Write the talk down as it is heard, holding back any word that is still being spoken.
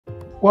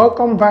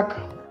Welcome back.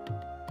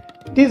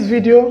 This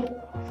video,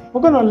 we're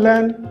going to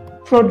learn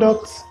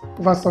products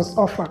versus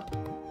offer.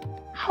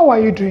 How are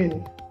you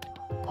doing?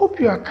 Hope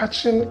you are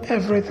catching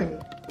everything.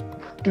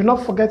 Do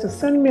not forget to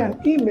send me an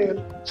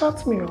email,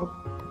 chat me up,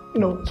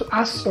 to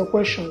ask your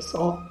questions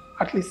or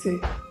at least say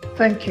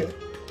thank you.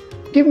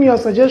 Give me your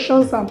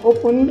suggestions. I'm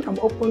open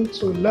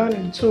to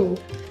learning too.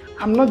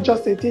 I'm not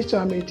just a teacher,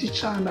 I'm a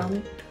teacher and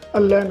I'm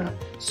a learner.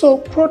 So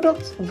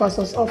product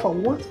versus offer,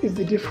 what is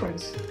the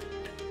difference?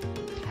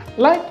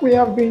 Like we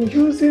have been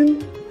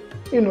using,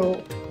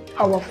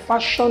 our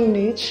fashion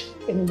niche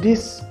in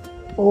these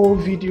old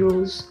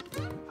videos,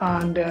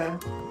 and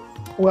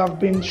we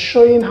have been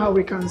showing how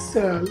we can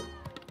sell,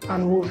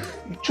 and we've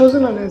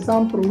chosen an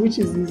example which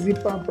is the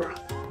zipper bra.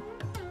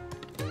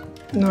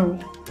 Now,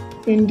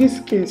 in this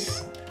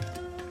case,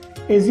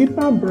 a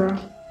zipper bra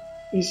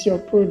is your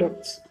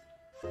product.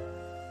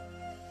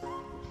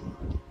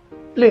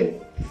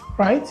 Plain,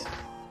 right?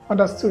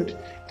 Understood.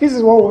 This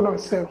is what we want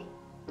to sell.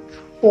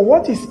 But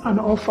what is an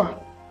offer?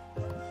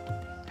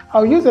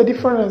 I'll use a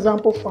different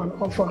example for an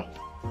offer.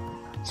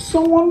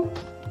 Someone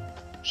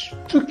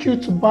took you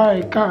to buy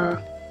a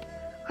car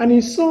and he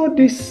saw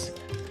this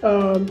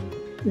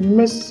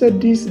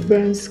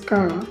Mercedes-Benz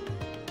car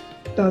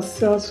that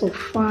sells for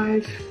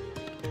 5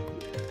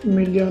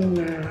 million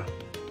naira.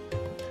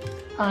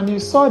 And you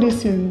saw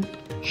this in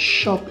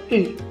Shop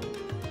A.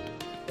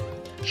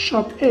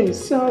 Shop A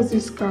sells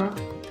this car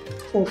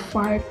for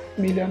 5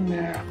 million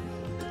naira.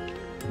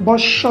 But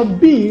Shop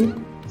B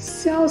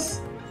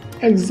sells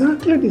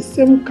exactly the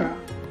same car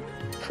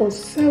for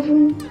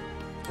 7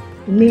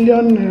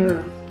 million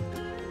naira.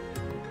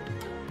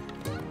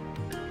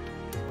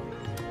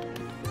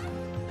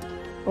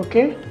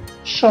 Okay?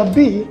 Shop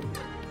B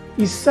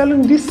is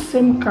selling this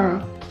same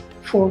car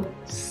for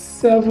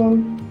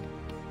 7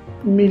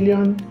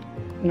 million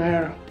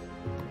naira.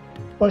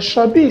 But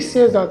Shop B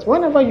says that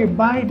whenever you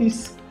buy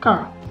this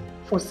car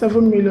for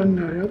 7 million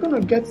naira, you're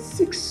going to get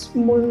 6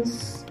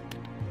 months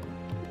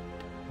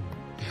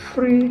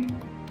free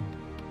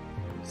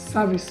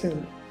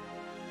servicing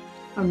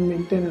and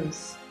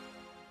maintenance.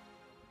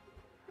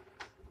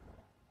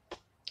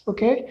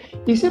 Okay,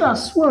 he said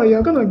as well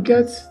you're gonna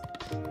get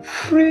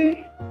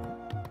free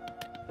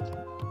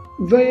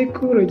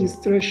vehicle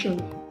registration,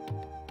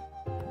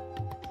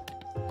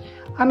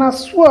 and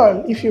as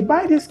well if you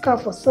buy this car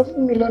for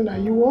 7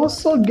 million, you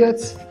also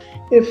get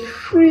a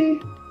free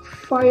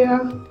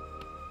fire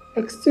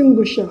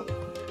extinguisher.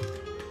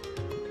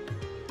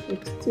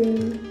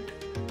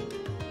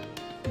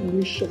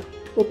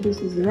 Hope this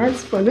is the right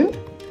spelling.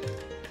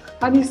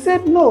 And he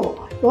said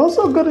no, you're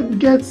also going to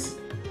get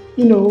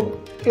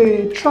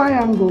a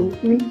triangle.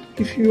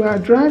 If you are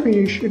driving,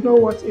 you should know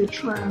what a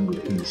triangle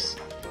is.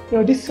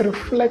 This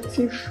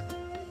reflective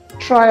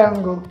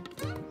triangle.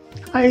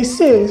 And he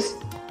says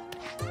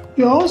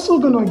you're also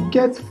going to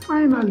get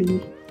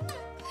finally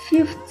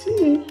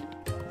 50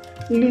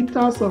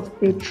 liters of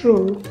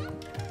petrol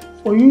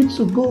for you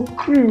to go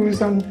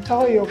cruise and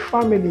tell your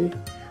family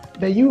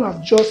that you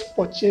have just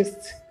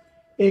purchased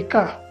a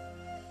car.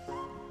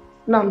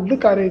 Now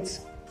look at it.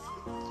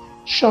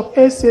 Shop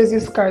A says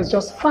this car is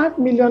just 5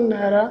 million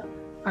naira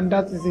and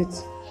that is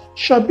it.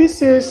 Shop B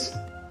says,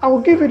 I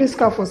will give you this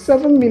car for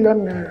 7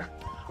 million naira,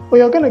 but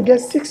you're going to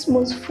get 6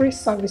 months free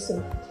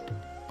servicing,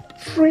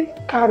 free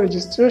car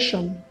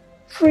registration,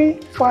 free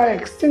fire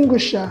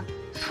extinguisher,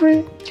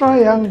 free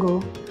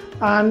triangle,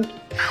 and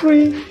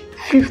free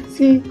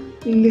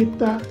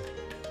 50-liter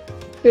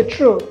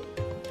petrol.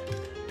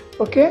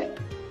 Okay?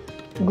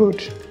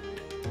 Good.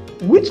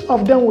 Which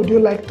of them would you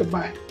like to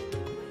buy?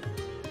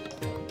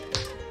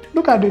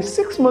 Look at the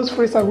 6 months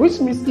free service,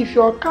 which means if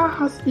your car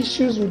has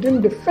issues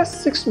within the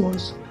first 6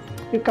 months,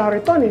 you can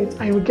return it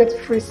and you will get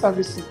free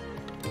servicing.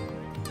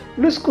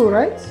 Looks cool,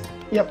 right?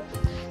 Yep.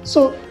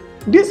 So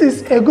this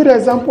is a good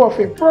example of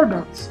a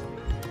product,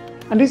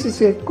 and this is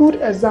a good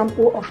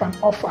example of an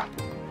offer.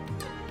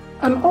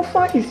 An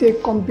offer is a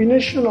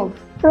combination of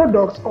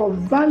products or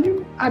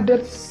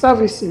value-added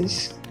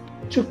services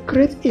to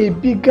create a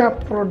bigger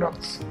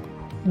product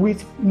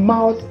with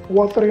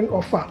mouth-watering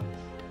offer.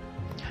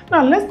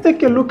 Now let's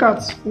take a look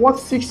at what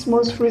 6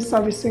 months free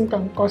servicing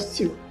can cost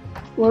you.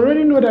 We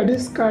already know that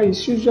this car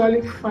is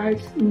usually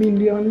 5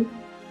 million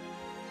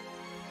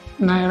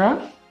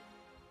naira.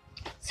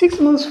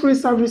 6 months free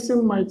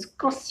servicing might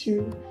cost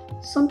you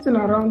something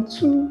around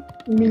 2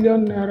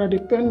 million naira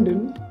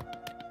depending.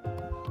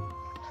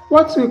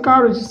 What will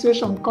car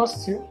registration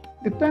cost you?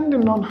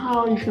 Depending on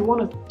how, if you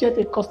want to get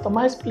a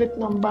customized plate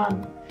number,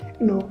 and,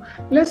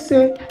 let's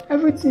say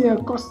everything here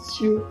costs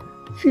you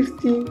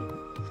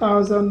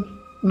 50,000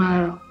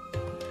 naira.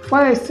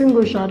 Fire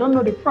extinguisher, I don't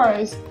know the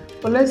price,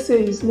 but let's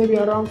say it's maybe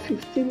around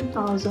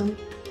 15,000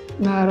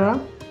 naira.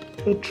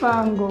 A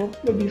triangle,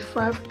 maybe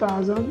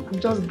 5,000, I'm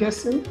just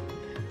guessing.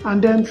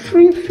 And then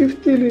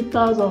 350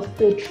 liters of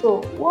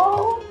petrol.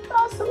 Whoa,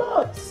 that's a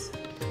lot.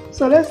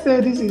 So let's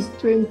say this is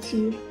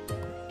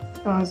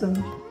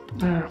 20,000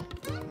 naira.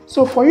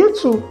 So for you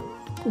to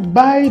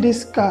buy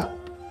this car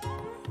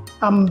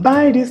and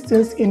buy these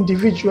things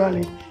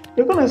individually,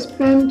 you're going to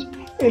spend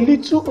a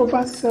little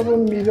over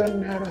 7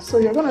 million naira. So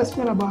you're going to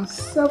spend about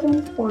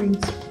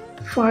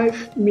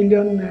 7.5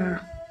 million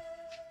naira.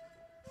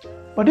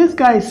 But this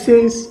guy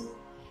says,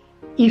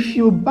 if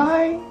you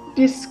buy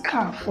this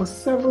car for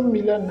 7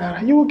 million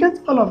naira, you will get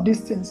all of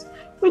these things,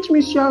 which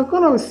means you are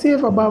going to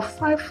save about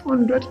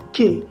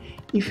 500k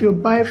if you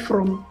buy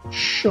from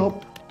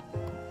shop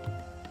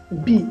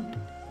B.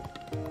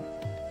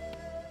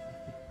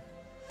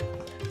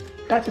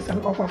 That is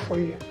an offer for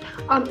you.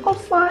 An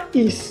offer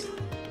is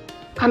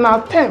an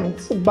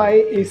attempt by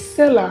a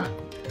seller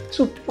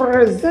to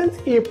present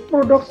a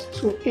product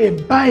to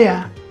a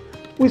buyer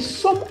with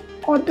some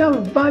other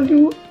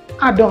value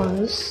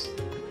add-ons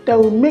that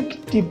will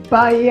make the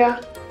buyer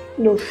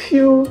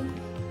feel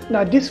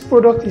that this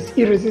product is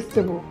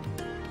irresistible.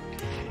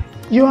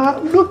 You are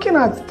looking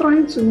at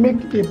trying to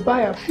make the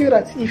buyer feel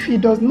that if he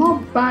does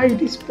not buy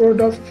this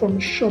product from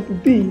shop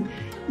B,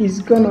 he's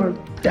gonna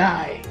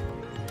die.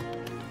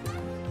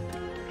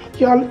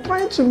 You are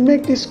trying to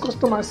make this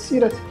customer see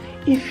that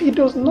if he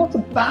does not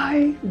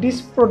buy this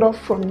product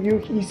from you,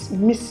 he's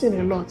missing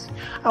a lot.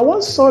 I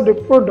once saw the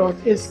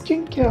product, a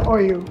skincare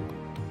oil,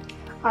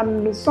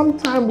 and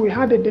sometime we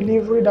had a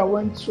delivery that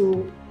went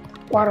to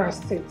Kwara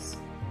State.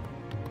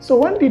 So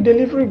when the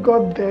delivery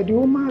got there, the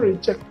woman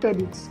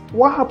rejected it.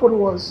 What happened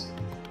was,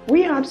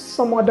 we had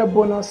some other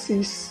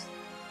bonuses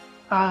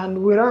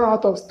and we ran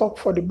out of stock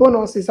for the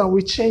bonuses and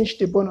we changed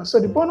the bonus. So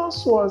the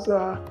bonus was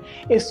a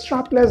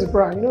strapless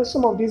bra.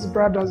 Some of these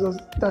bras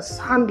that's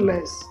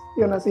handless.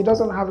 You know, it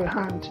doesn't have a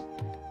hand.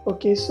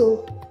 Okay,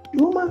 so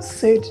the woman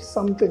said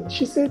something.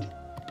 She said,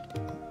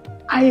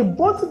 I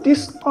bought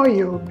this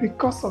oil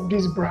because of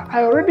this bra.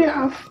 I already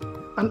have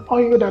an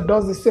oil that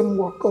does the same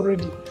work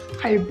already.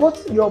 I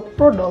bought your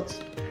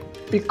product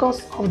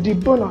because of the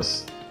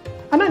bonus.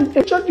 And then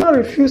the judge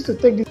refused to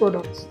take the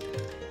product.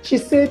 She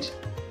said,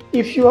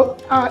 if you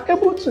are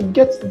able to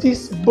get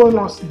this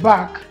bonus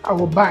back, I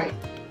will buy.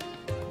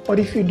 But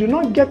if you do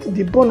not get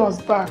the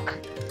bonus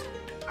back,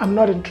 I'm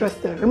not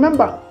interested.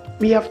 Remember,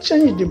 we have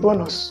changed the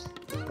bonus,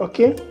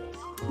 okay?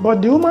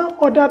 But the woman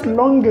ordered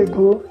long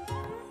ago,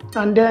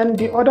 and then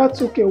the order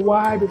took a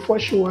while before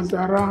she was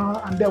around,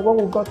 and then when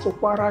we got to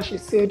Kwara, she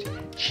said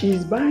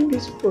she's buying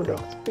this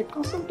product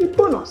because of the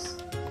bonus.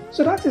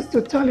 So that is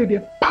to tell you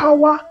the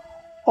power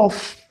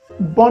of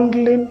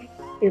bundling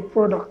a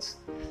product.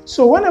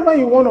 So whenever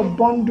you want to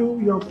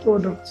bundle your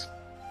product,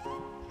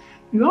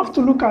 you have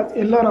to look at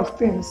a lot of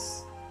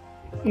things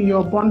in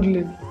your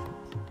bundling.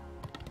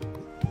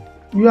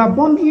 You are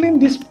bundling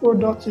this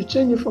product to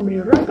change it from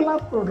a regular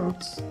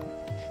product.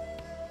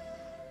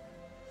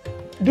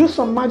 Do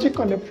some magic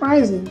on the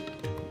pricing,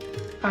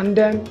 and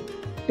then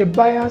the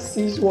buyer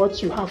sees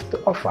what you have to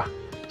offer.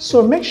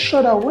 So make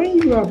sure that when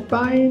you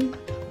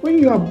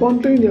are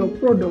bundling your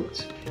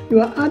product, you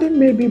are adding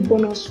maybe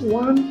bonus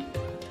 1,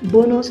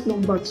 bonus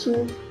number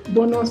 2,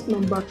 bonus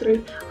number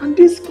 3, and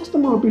this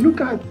customer will be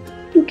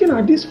looking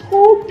at this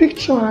whole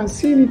picture and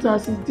seeing it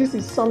as if this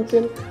is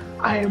something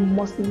I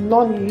must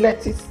not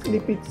let it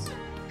slip it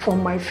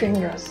from my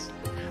fingers.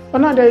 But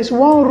now there is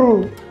one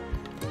rule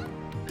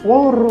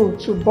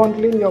to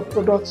bundling your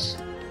products,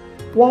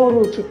 one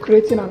rule to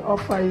creating an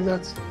offer is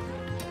that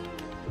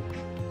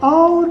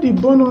all the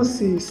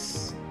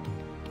bonuses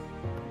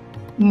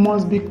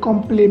must be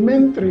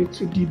complementary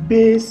to the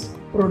base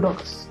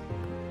products.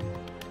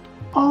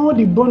 All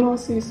the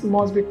bonuses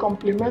must be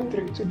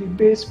complementary to the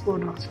base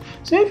product.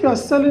 So if you are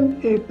selling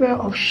a pair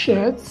of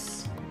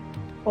shirts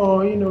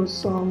or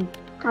some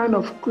kind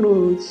of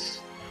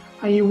clothes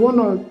and you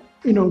want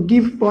to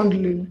give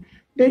bundling,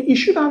 then it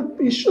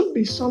should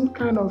be some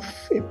kind of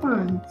a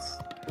pants,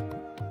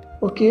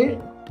 okay,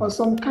 or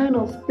some kind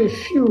of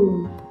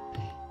perfume,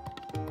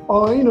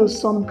 or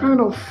some kind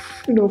of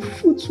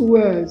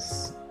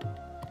footwears,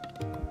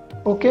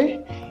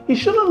 okay. It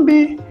shouldn't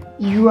be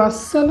you are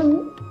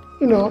selling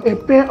a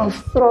pair of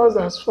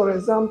trousers, for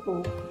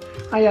example,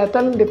 and you are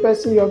telling the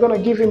person you are going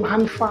to give him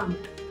hand fan,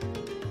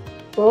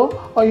 or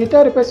you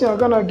tell the person you are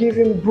going to give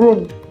him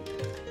broom.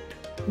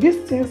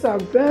 These things are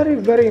very,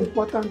 very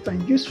important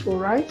and useful,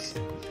 right?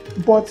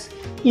 But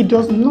it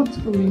does not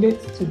relate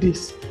to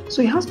this.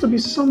 So it has to be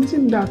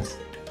something that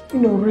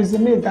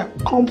resonates,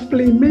 that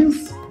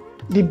complements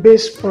the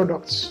base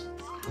products.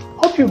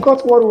 Hope you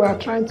got what we are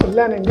trying to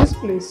learn in this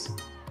place.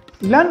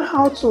 Learn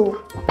how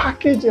to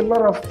package a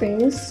lot of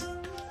things,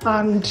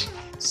 and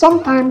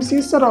sometimes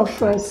instead of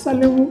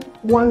selling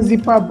one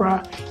zipper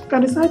bra, you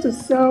can decide to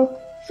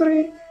sell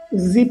 3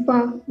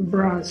 zipper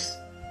bras.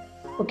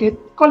 Okay,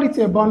 call it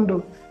a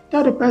bundle.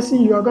 Tell the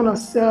person you are gonna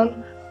sell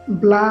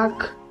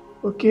black,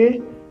 okay,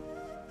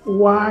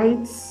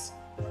 white,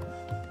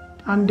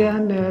 and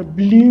then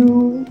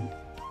blue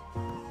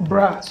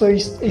bra. So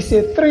it's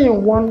a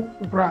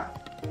 3-in-1 bra.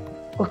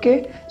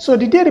 Okay, so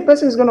the day the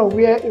person is gonna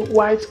wear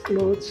white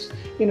clothes,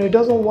 he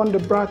doesn't want the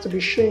bra to be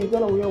showing, he's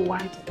gonna wear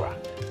white bra.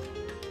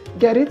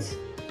 Get it?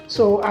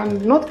 So,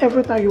 and not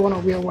every time you want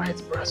to wear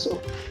white bra. So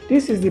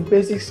this is the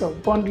basics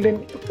of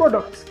bundling a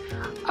product.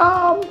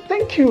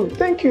 Thank you.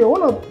 I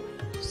want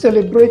to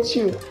celebrate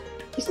you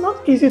It's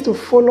not easy to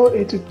follow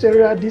a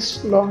tutorial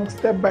this long,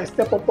 step by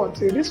step up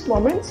until this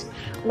moment,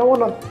 and I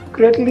want to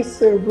greatly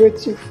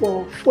celebrate you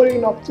for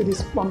following up to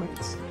this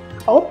moment.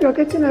 I hope you're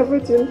getting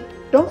everything.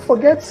 Don't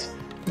forget,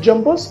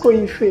 John Bosco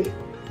Ife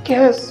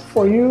cares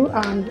for you,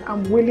 and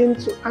I'm willing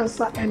to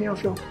answer any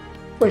of your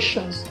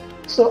questions.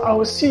 So I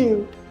will see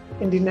you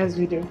in the next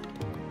video.